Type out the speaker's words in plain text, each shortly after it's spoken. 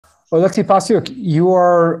Olexi Pasyuk, you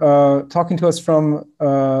are talking to us from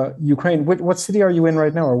Ukraine. What city are you in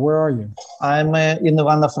right now, or where are you? I'm in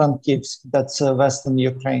Ivano-Frankivsk, that's Western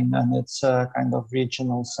Ukraine, and it's a kind of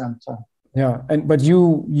regional center. Yeah, but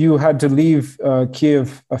you had to leave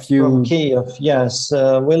Kiev a few... From Kiev, yes.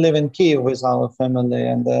 We live in Kiev with our family,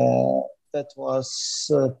 and that was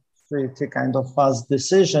a pretty kind of fast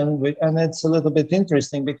decision. And it's a little bit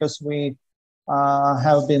interesting because we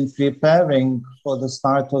have been preparing for the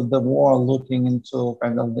start of the war, looking into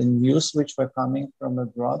kind of the news which were coming from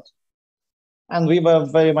abroad. And we were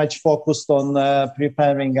very much focused on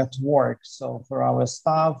preparing at work. So for our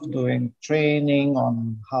staff, doing training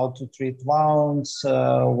on how to treat wounds,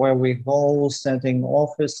 where we go, setting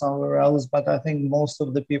office somewhere else. But I think most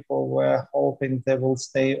of the people were hoping they will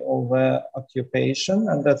stay over occupation.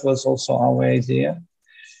 And that was also our idea.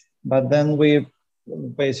 But then we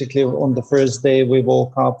basically, on the first day, we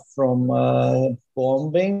woke up from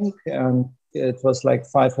bombing, and it was like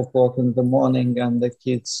 5 o'clock in the morning, and the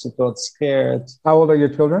kids got scared. How old are your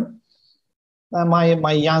children?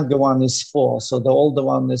 My younger one is 4, so the older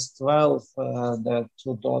one is 12. The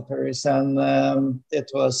 2 daughters, and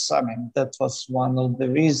it was. I mean, that was one of the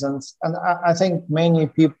reasons. And I think many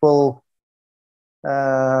people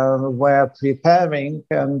were preparing,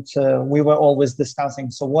 and we were always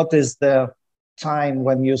discussing. So, what is the time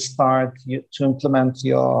when you start to implement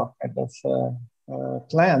your kind of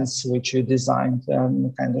plans which you designed,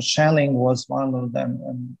 and kind of shelling was one of them.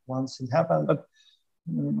 And once it happened, but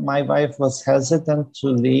my wife was hesitant to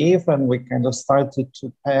leave, and we kind of started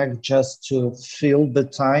to pack just to fill the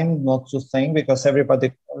time, not to think, because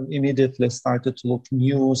everybody immediately started to look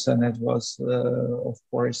news, and it was of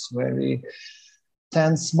course very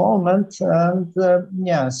tense moment. And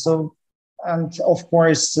yeah, so. And of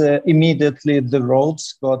course, immediately the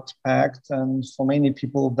roads got packed. And for many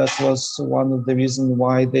people, that was one of the reasons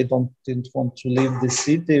why they didn't want to leave the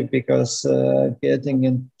city, because getting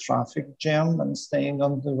in traffic jam and staying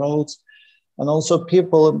on the roads. And also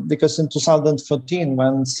people, because in 2014,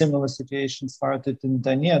 when similar situation started in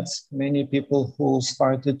Donetsk, many people who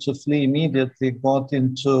started to flee immediately got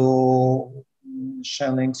into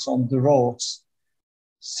shellings on the roads.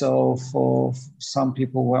 So for some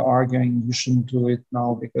people were arguing you shouldn't do it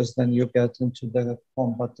now, because then you get into the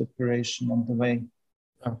combat operation on the way.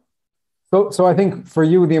 Yeah. So I think for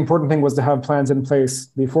you, the important thing was to have plans in place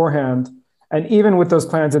beforehand. And even with those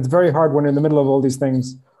plans, it's very hard when you're in the middle of all these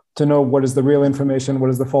things to know what is the real information,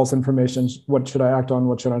 what is the false information, what should I act on,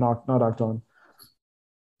 what should I not act on.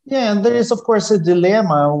 Yeah, and there is, of course, a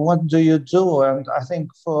dilemma. What do you do? And I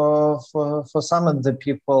think for some of the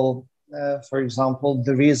people, for example,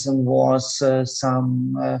 the reason was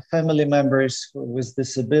some family members with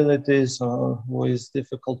disabilities or who is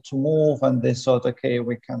difficult to move, and they thought, okay,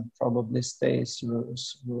 we can probably stay through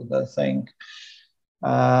the thing.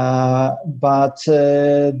 But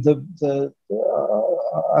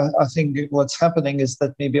I think what's happening is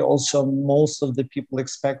that maybe also most of the people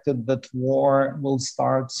expected that war will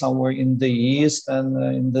start somewhere in the east and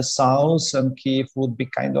in the south, and Kyiv would be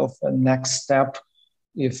kind of a next step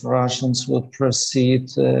if Russians would proceed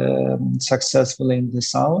successfully in the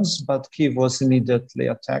south. But Kyiv was immediately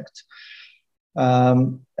attacked.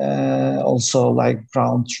 Also, like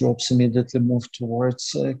ground troops immediately moved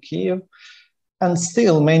towards Kyiv. And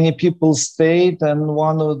still, many people stayed. And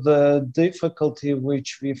one of the difficulty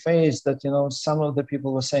which we faced, that, you know, some of the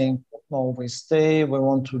people were saying, no, we stay, we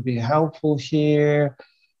want to be helpful here.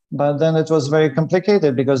 But then it was very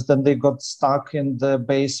complicated, because then they got stuck in the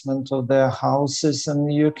basement of their houses,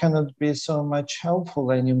 and you cannot be so much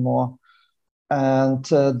helpful anymore. And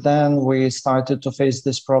then we started to face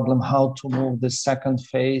this problem, how to move the second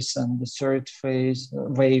phase and the third phase,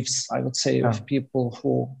 waves, I would say, of people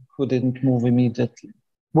who didn't move immediately.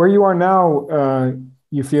 Where you are now,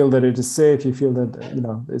 you feel that it is safe? You feel that, you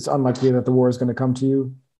know, it's unlikely that the war is going to come to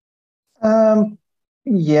you?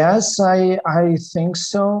 Yes, I think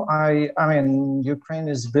so. I mean, Ukraine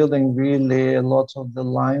is building really a lot of the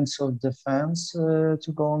lines of defense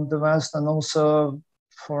to go on the west. And also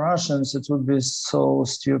for Russians, it would be so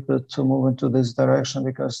stupid to move into this direction,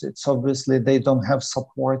 because it's obviously they don't have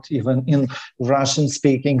support even in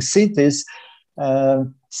Russian-speaking cities.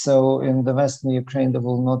 So in the Western Ukraine, they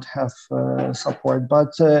will not have support.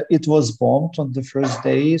 But it was bombed on the first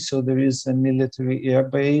day. So there is a military air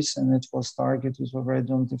base, and it was targeted already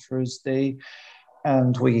on the first day.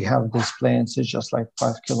 And we have these planes, it's just like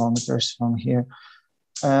 5 kilometers from here.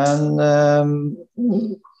 And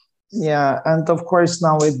yeah, and of course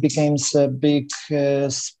now it becomes a big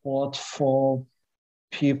spot for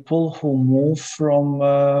people who move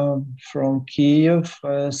from Kiev.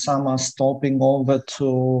 Some are stopping over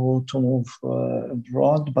to move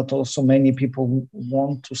abroad, but also many people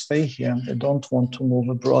want to stay here and they don't want to move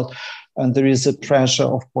abroad. And there is a pressure,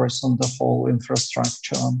 of course, on the whole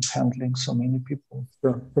infrastructure on handling so many people.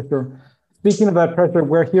 Sure, for sure. Speaking of that pressure,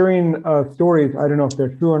 we're hearing stories, I don't know if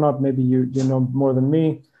they're true or not, maybe you know more than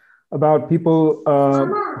me, about people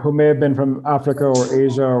who may have been from Africa or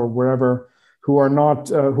Asia or wherever, who are not,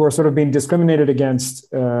 who are sort of being discriminated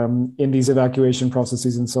against in these evacuation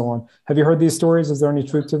processes and so on. Have you heard these stories? Is there any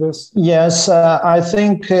truth to this? Yes, I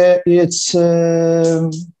think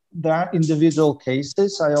there are individual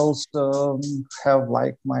cases. I also have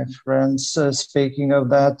like my friends speaking of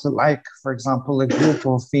that, like, for example, a group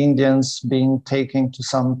of Indians being taken to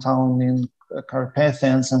some town in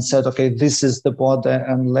Carpathians and said, okay, this is the border,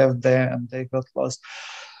 and left there and they got lost.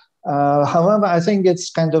 However, I think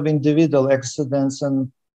it's kind of individual accidents,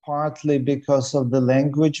 and partly because of the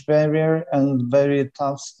language barrier and very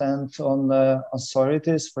tough stand on the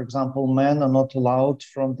authorities. For example, men are not allowed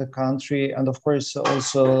from the country. And of course,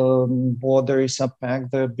 also borders are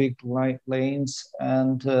packed, there are big lanes,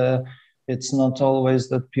 and it's not always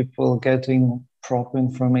that people getting proper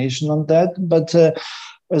information on that. But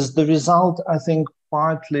as the result, I think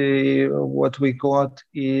partly what we got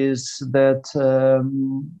is that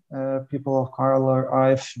people of color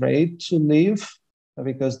are afraid to leave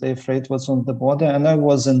because they're afraid what's on the border. And I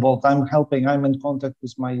was involved. I'm in contact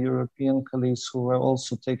with my European colleagues who are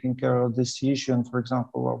also taking care of this issue. And for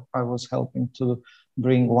example, I was helping to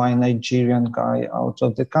bring one Nigerian guy out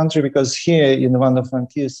of the country, because here in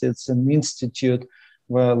Ivano-Frankivsk, it's an institute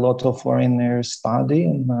where a lot of foreigners study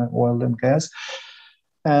in oil and gas.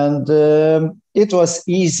 And it was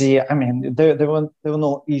easy. I mean, there were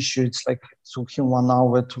no issues. It's like it took him 1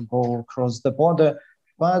 hour to go across the border.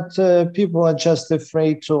 But people are just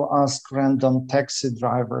afraid to ask random taxi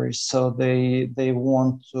drivers. So they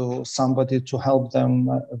want somebody to help them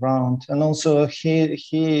around. And also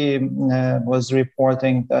he was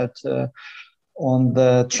reporting that on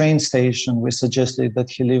the train station, we suggested that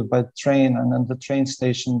he live by train, and on the train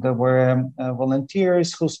station there were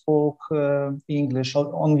volunteers who spoke English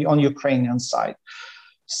on Ukrainian side.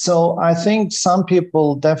 So I think some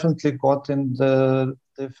people definitely got in the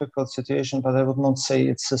difficult situation, but I would not say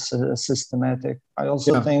it's systematic. I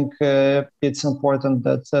also think it's important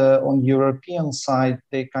that on European side,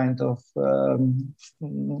 they kind of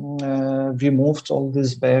removed all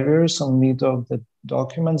these barriers on need of the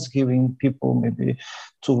documents, giving people maybe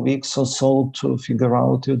 2 weeks or so to figure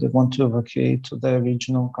out if they want to evacuate to their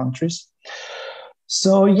regional countries.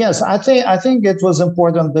 So yes, I think it was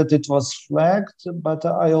important that it was flagged, but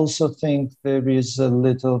I also think there is a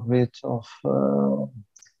little bit of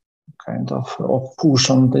kind of push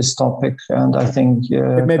on this topic, and I think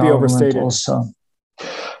it may be overstated. Also.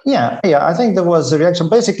 Yeah, I think there was a reaction.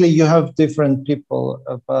 Basically, you have different people,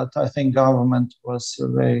 but I think government was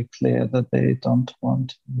very clear that they don't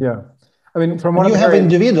want. Yeah. I mean, from what you have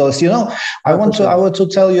individuals, you know, I want to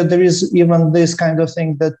tell you, there is even this kind of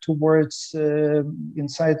thing that towards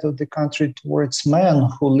inside of the country, towards men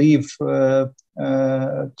who leave to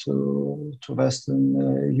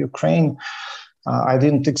Western Ukraine. I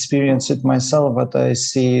didn't experience it myself, but I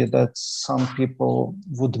see that some people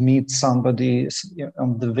would meet somebody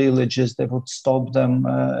on the villages. They would stop them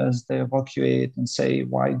as they evacuate and say,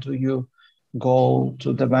 "Why do you go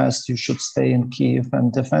to the West? You should stay in Kiev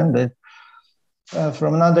and defend it."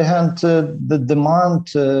 From another hand, the demand,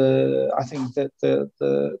 I think that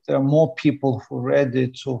there are more people who are ready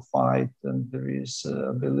to fight, and there is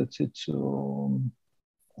ability to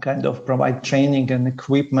kind of provide training and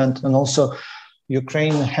equipment. And also,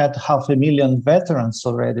 Ukraine had 500,000 veterans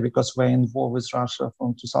already, because we're in war with Russia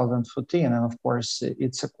from 2014. And of course,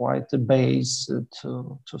 it's quite a base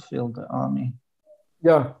to fill the army.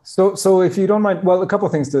 Yeah. So if you don't mind, well, a couple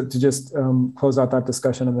of things to just close out that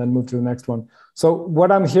discussion and then move to the next one. So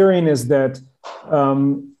what I'm hearing is that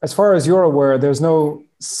as far as you're aware, there's no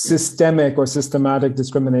systemic or systematic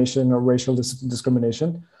discrimination or racial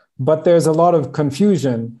discrimination, but there's a lot of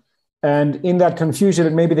confusion. And in that confusion,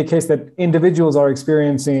 it may be the case that individuals are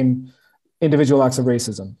experiencing individual acts of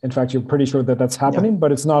racism. In fact, you're pretty sure that that's happening,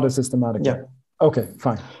 but it's not a systematic way. Okay,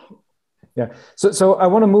 fine. Yeah. So I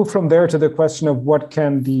want to move from there to the question of what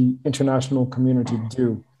can the international community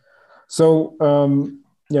do? So,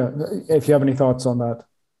 if you have any thoughts on that.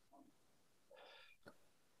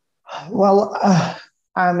 Well,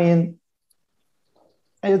 I mean,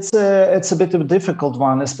 it's a bit of a difficult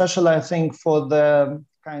one, especially I think for the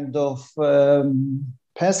kind of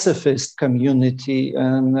pacifist community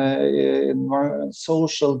and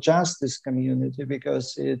social justice community,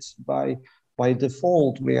 because it's by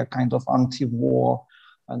default we are kind of anti-war,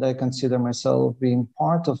 and I consider myself being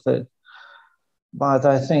part of it. But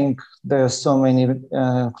I think there are so many,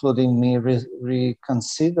 including me,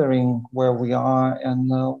 reconsidering where we are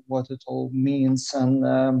and what it all means,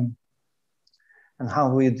 and how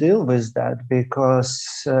we deal with that,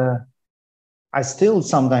 because I still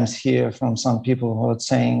sometimes hear from some people who are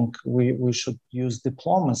saying we should use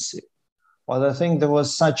diplomacy. But I think there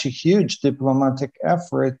was such a huge diplomatic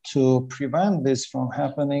effort to prevent this from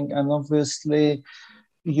happening. And obviously,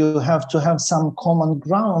 you have to have some common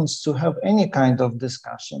grounds to have any kind of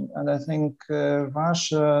discussion. And I think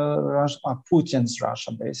Putin's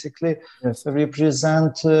Russia basically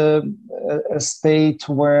represent a state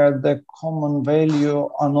where the common value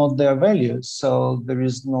are not their values. So there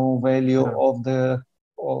is no value of the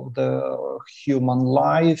human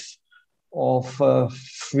life, of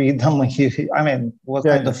freedom. I mean, what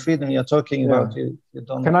kind of freedom you're talking about? You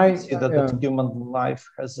don't consider that human life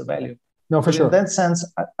has a value. No, for sure. In that sense,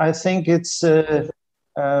 I think it's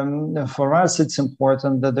for us, it's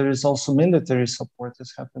important that there is also military support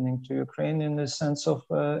is happening to Ukraine in the sense of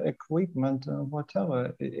equipment and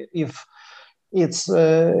whatever. If it's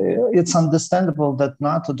understandable that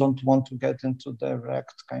NATO don't want to get into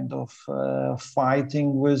direct kind of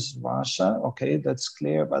fighting with Russia. Okay, that's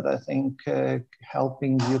clear. But I think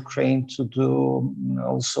helping Ukraine to do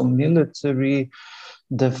also military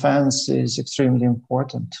defense is extremely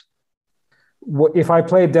important. If I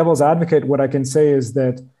play devil's advocate, what I can say is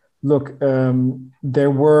that, look,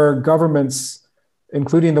 there were governments,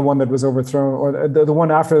 including the one that was overthrown, or the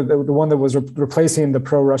one after the one that was replacing the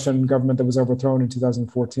pro-Russian government that was overthrown in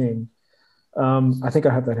 2014. I think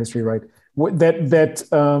I have that history right. That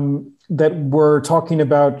were talking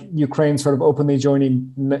about Ukraine sort of openly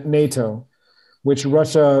joining NATO, which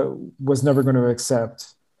Russia was never going to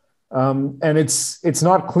accept. And it's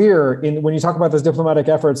not clear when you talk about those diplomatic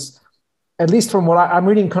efforts. At least from what I'm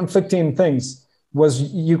reading, conflicting things. Was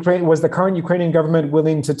the current Ukrainian government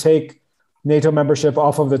willing to take NATO membership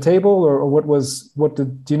off of the table, or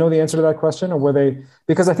do you know the answer to that question? Or were they,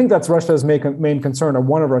 because I think that's Russia's main concern, or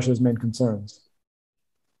one of Russia's main concerns.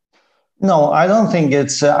 No, I don't think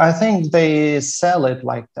it's, I think they sell it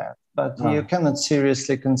like that, but you cannot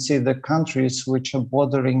seriously consider countries which are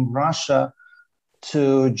bordering Russia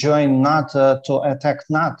to join NATO, to attack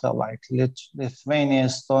NATO, like Lithuania,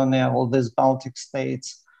 Estonia, all these Baltic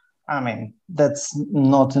states. I mean, that's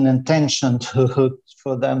not an intention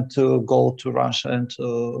for them to go to Russia and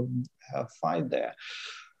to have fight there.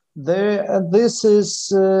 This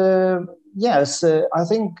is, yes, I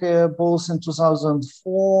think both in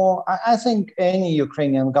 2004, I think any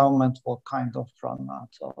Ukrainian government will kind of run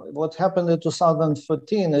NATO. What happened in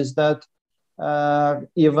 2014 is that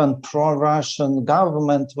even pro-Russian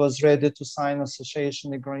government was ready to sign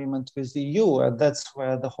association agreement with the EU, and that's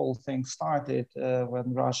where the whole thing started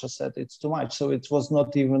when Russia said it's too much. So it was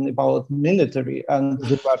not even about military, and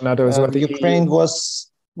about NATO, Ukraine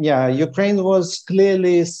was, Ukraine was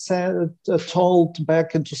clearly told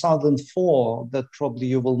back in 2004 that probably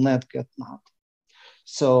you will not get NATO.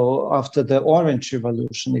 So after the Orange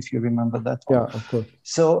Revolution, if you remember that one. Yeah, of course.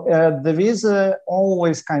 So there is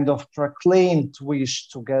always kind of proclaimed wish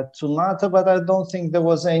to get to NATO, but I don't think there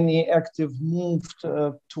was any active move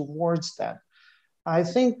towards that. I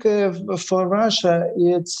think for Russia,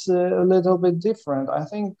 it's a little bit different. I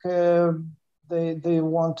think they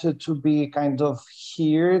wanted to be kind of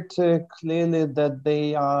heard clearly that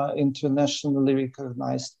they are internationally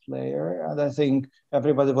recognized player. And I think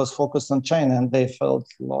everybody was focused on China and they felt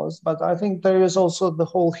lost. But I think there is also the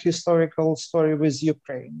whole historical story with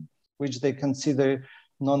Ukraine, which they consider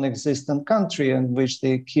non-existent country and which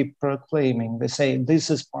they keep proclaiming. They say this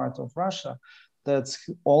is part of Russia. That's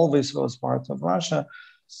always was part of Russia.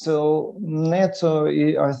 So NATO,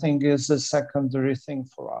 I think, is a secondary thing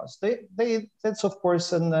for us. That's of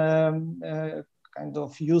course an kind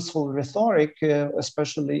of useful rhetoric,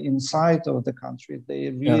 especially inside of the country.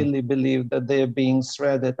 They really believe that they are being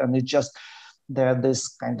threatened, and it just they're this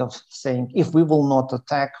kind of saying, if we will not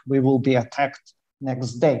attack, we will be attacked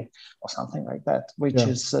next day, or something like that, which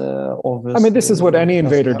is obviously. I mean, this is what any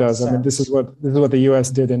invader does. Sense. I mean, this is what the U.S.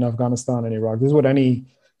 did in Afghanistan and Iraq. This is what any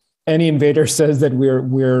invader says, that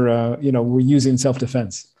we're using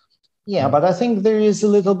self-defense. Yeah, but I think there is a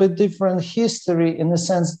little bit different history in the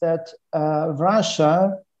sense that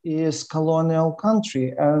Russia is colonial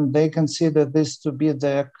country and they consider this to be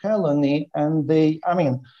their colony, and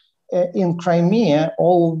in Crimea,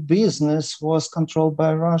 all business was controlled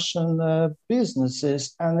by Russian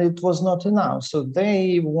businesses, and it was not enough. So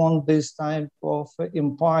they want this type of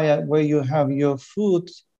empire where you have your food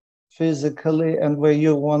physically and where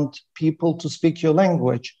you want people to speak your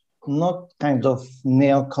language, not kind of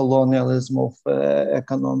neo-colonialism of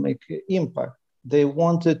economic impact. They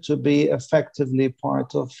wanted to be effectively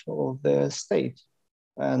part of the state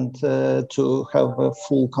and to have a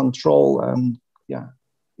full control and, yeah,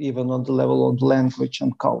 even on the level of language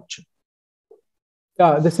and culture.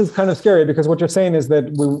 Yeah, this is kind of scary because what you're saying is that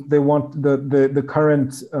they want the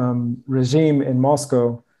current regime in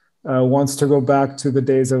Moscow wants to go back to the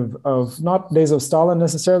days of not days of Stalin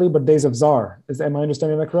necessarily, but days of Tsar. Am I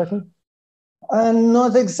understanding that correctly?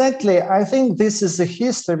 Not exactly. I think this is a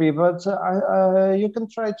history, but you can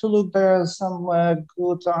try to look. There are some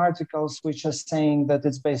good articles which are saying that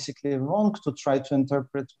it's basically wrong to try to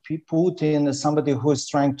interpret Putin as somebody who is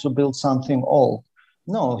trying to build something old.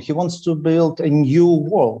 No, he wants to build a new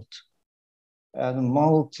world, a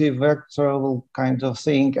multi-vectoral kind of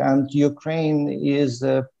thing, and Ukraine is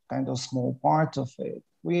a kind of small part of it.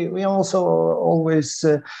 We also always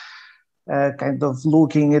kind of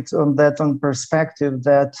looking at on perspective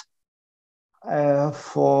that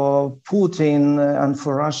for Putin and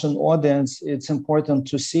for Russian audience, it's important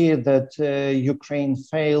to see that Ukraine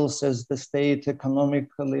fails as the state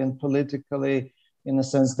economically and politically, in a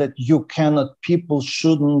sense that people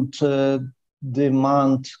shouldn't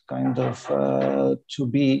demand kind of to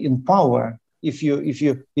be in power. If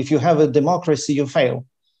you have a democracy, you fail.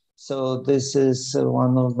 So this is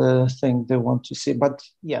one of the things they want to see. But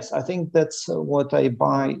yes, I think that's what I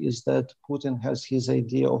buy is that Putin has his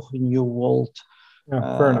idea of a new world.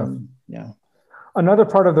 Yeah, fair enough. Yeah. Another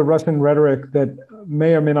part of the Russian rhetoric that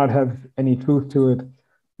may or may not have any truth to it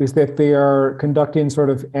is that they are conducting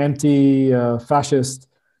sort of anti-fascist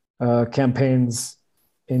campaigns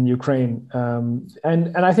in Ukraine.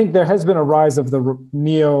 And I think there has been a rise of the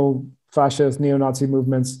neo-fascist, neo-Nazi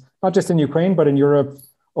movements, not just in Ukraine, but in Europe,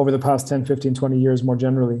 over the past 10, 15, 20 years more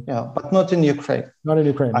generally. Yeah, but not in Ukraine. Not in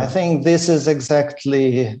Ukraine. I think this is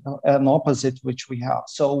exactly an opposite which we have.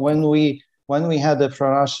 So when we had a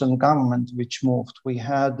pro-Russian government which moved, we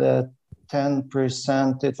had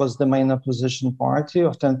 10%, it was the main opposition party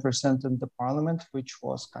of 10% in the parliament, which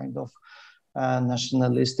was kind of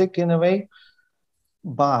nationalistic in a way.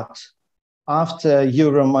 But after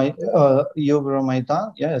Euromaidan,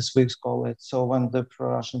 yes, we call it, so when the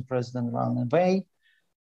pro-Russian president ran away,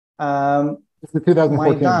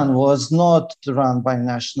 Maidan was not run by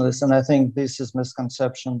nationalists, and I think this is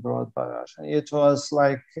misconception brought by Russia. It was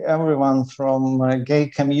like everyone from a gay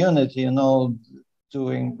community,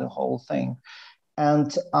 doing the whole thing.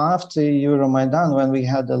 And after Euromaidan, when we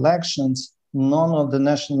had elections, none of the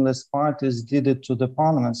nationalist parties did it to the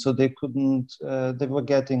parliament, so they couldn't. They were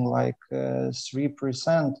getting like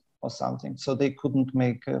 3% or something, so they couldn't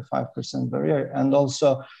make a 5% barrier, and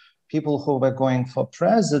also people who were going for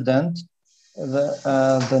president,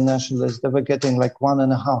 the nationalists, they were getting like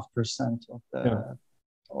 1.5% of the. Yeah.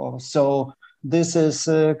 So this is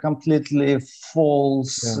completely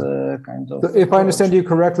false kind of. So if I understand you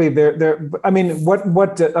correctly, I mean,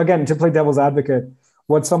 what again, to play devil's advocate,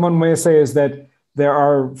 what someone may say is that there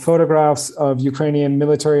are photographs of Ukrainian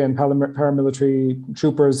military and paramilitary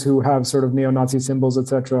troopers who have sort of neo-Nazi symbols,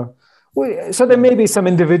 etc. So there may be some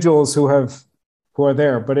individuals who are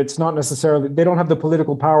there, but it's not necessarily, they don't have the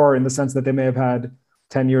political power in the sense that they may have had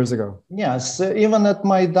 10 years ago. Yes, even at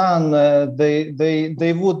Maidan,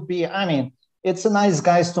 they would be, I mean, it's a nice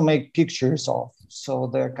guys to make pictures of. So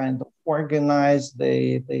they're kind of organized,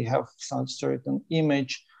 they have some certain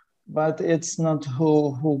image, but it's not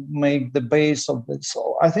who make the base of it.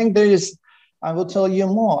 So I think there is, I will tell you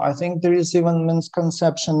more. I think there is even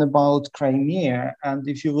misconception about Crimea. And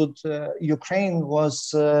if you would, Ukraine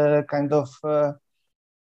was kind of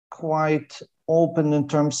quite open in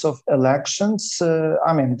terms of elections.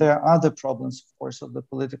 I mean, there are other problems, of course, of the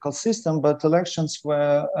political system, but elections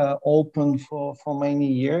were open for many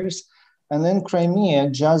years. And in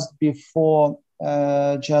Crimea, just before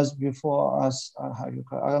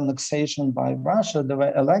annexation by Russia, there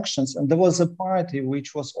were elections, and there was a party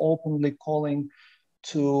which was openly calling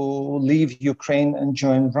to leave Ukraine and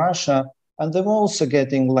join Russia, and they were also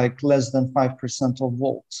getting like less than 5% of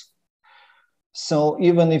votes. So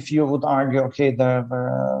even if you would argue, okay, there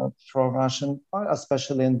were pro-Russian,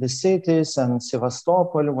 especially in the cities and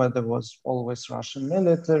Sevastopol, where there was always Russian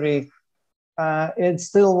military, it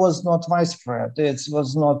still was not widespread. It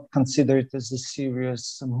was not considered as a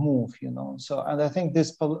serious move, So, and I think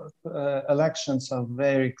these elections are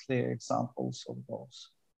very clear examples of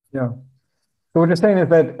those. Yeah. So what you're saying is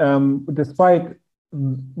that despite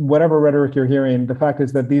whatever rhetoric you're hearing, the fact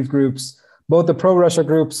is that these groups, both the pro-Russia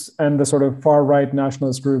groups and the sort of far-right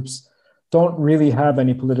nationalist groups, don't really have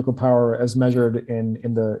any political power as measured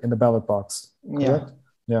in the ballot box. Correct?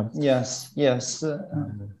 Yeah. Yes. Yes.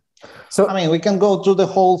 So I mean, we can go through the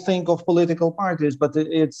whole thing of political parties, but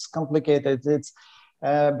it's complicated. It's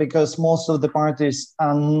because most of the parties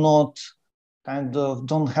are not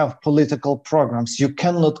don't have political programs. You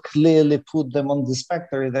cannot clearly put them on the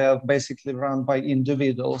spectrum. They are basically run by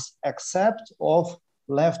individuals, except of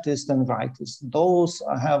leftists and rightists. Those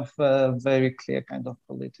have very clear kind of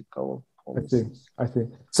political policies. I see.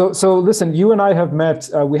 So listen, you and I have met.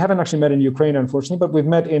 We haven't actually met in Ukraine, unfortunately, but we've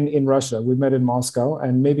met in Russia. We've met in Moscow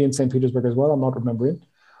and maybe in St. Petersburg as well. I'm not remembering.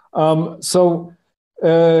 Our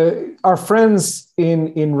friends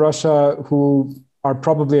in Russia who are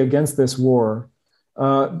probably against this war,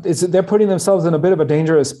 they're putting themselves in a bit of a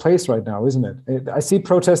dangerous place right now, isn't it? I see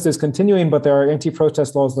protesters continuing, but there are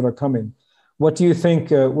anti-protest laws that are coming. What do you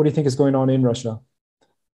think? What do you think is going on in Russia?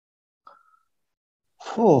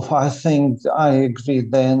 Oh, I think I agree.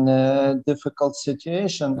 They're in a difficult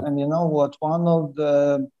situation, and you know what? One of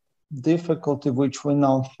the difficulty which we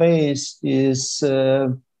now face is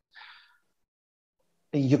the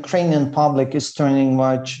Ukrainian public is turning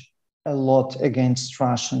a lot against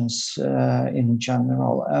Russians in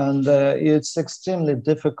general. And it's extremely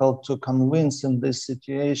difficult to convince in this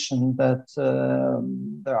situation that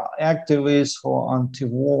there are activists who are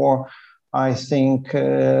anti-war. I think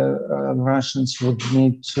Russians will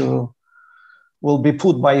be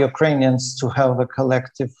put by Ukrainians to have a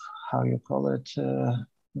collective, how you call it,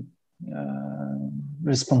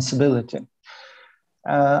 responsibility.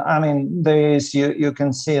 I mean, you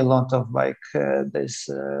can see a lot of this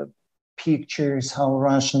pictures how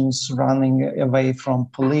Russians running away from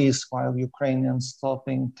police while Ukrainians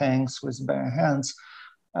stopping tanks with bare hands.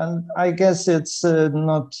 And I guess it's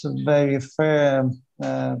not very fair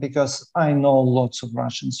because I know lots of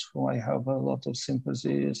Russians who I have a lot of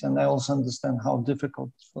sympathies, and I also understand how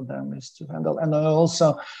difficult for them is to handle. And I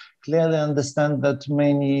also clearly understand that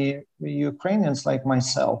many Ukrainians like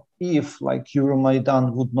myself, if like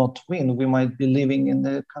Euromaidan would not win, we might be living in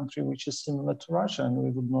a country which is similar to Russia, and we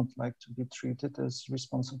would not like to be treated as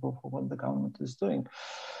responsible for what the government is doing.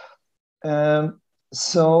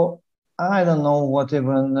 So I don't know what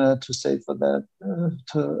even to say for that,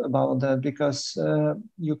 about that, because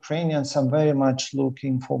Ukrainians are very much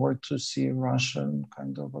looking forward to see Russian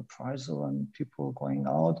kind of appraisal and people going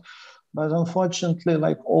out. But unfortunately,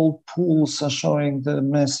 like all polls are showing the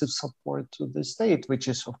massive support to the state, which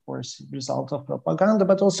is, of course, a result of propaganda.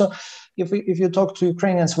 But also, if you talk to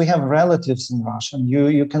Ukrainians, we have relatives in Russia. And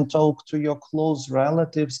you can talk to your close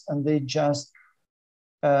relatives, and they just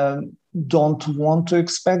don't want to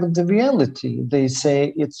expect the reality. They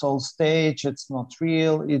say it's all stage, it's not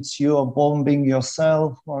real, it's you are bombing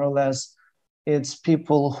yourself, more or less. It's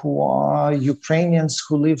people who are Ukrainians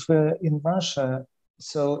who live in Russia.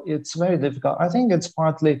 So it's very difficult. I think it's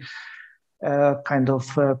partly kind of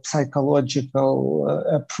a psychological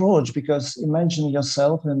approach, because imagine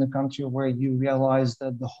yourself in a country where you realize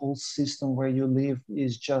that the whole system where you live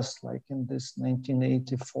is just like in this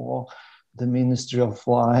 1984, the Ministry of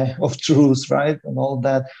Truth, right? And all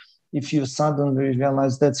that. If you suddenly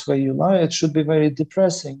realize that's where you lie, it should be very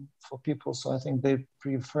depressing for people. So I think they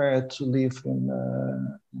prefer to live in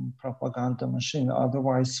propaganda machine.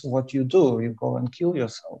 Otherwise, what you do, you go and kill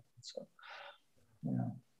yourself. So,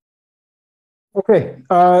 yeah. Okay.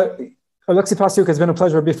 Olexi Pasyuk, it's been a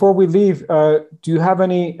pleasure. Before we leave, do you have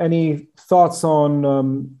any thoughts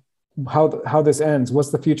on how this ends?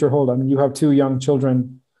 What's the future hold? I mean, you have 2 young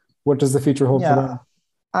children. What does the future hold for them?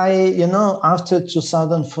 After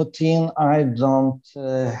 2014, I don't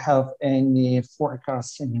have any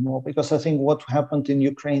forecasts anymore, because I think what happened in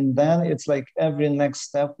Ukraine then, it's like every next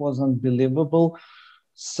step was unbelievable.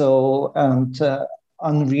 So, and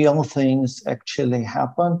unreal things actually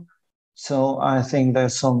happen. So I think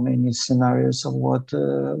there's so many scenarios of what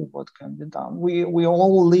can be done. We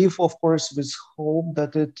all live, of course, with hope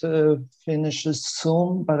that it finishes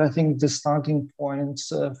soon. But I think the starting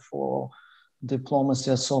points for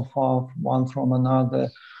diplomacy are so far one from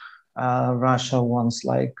another. Russia wants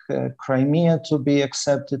like Crimea to be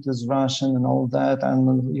accepted as Russian and all that,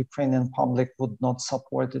 and the Ukrainian public would not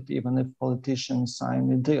support it even if politicians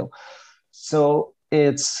sign a deal. So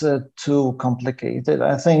it's too complicated.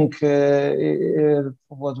 I think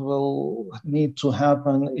what will need to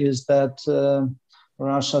happen is that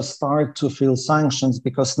Russia start to feel sanctions,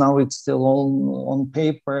 because now it's still on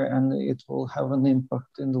paper and it will have an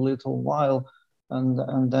impact in a little while.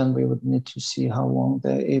 and then we would need to see how long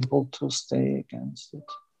they're able to stay against it.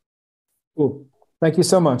 Cool. Thank you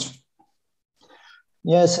so much.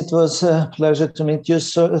 Yes, it was a pleasure to meet you.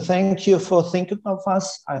 So thank you for thinking of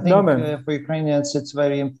us. I think for Ukrainians, it's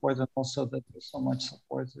very important also that so much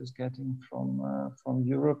support is getting from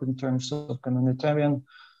Europe in terms of humanitarian,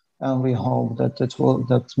 and we hope that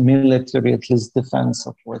that military, at least defense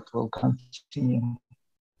support, will continue.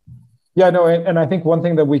 Yeah, no, and I think one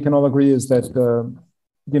thing that we can all agree is that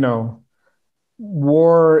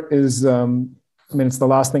war is. I mean, it's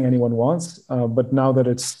the last thing anyone wants, but now that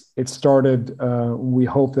it's started, we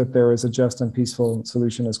hope that there is a just and peaceful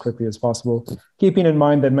solution as quickly as possible, keeping in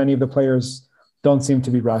mind that many of the players don't seem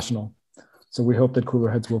to be rational. So we hope that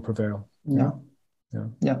cooler heads will prevail. Yeah.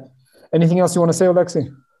 Anything else you want to say,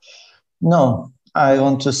 Olexi? No, I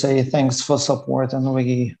want to say thanks for support, and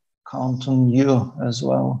we count on you as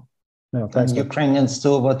well. No, thanks. And Ukrainians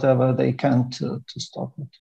do whatever they can to stop it.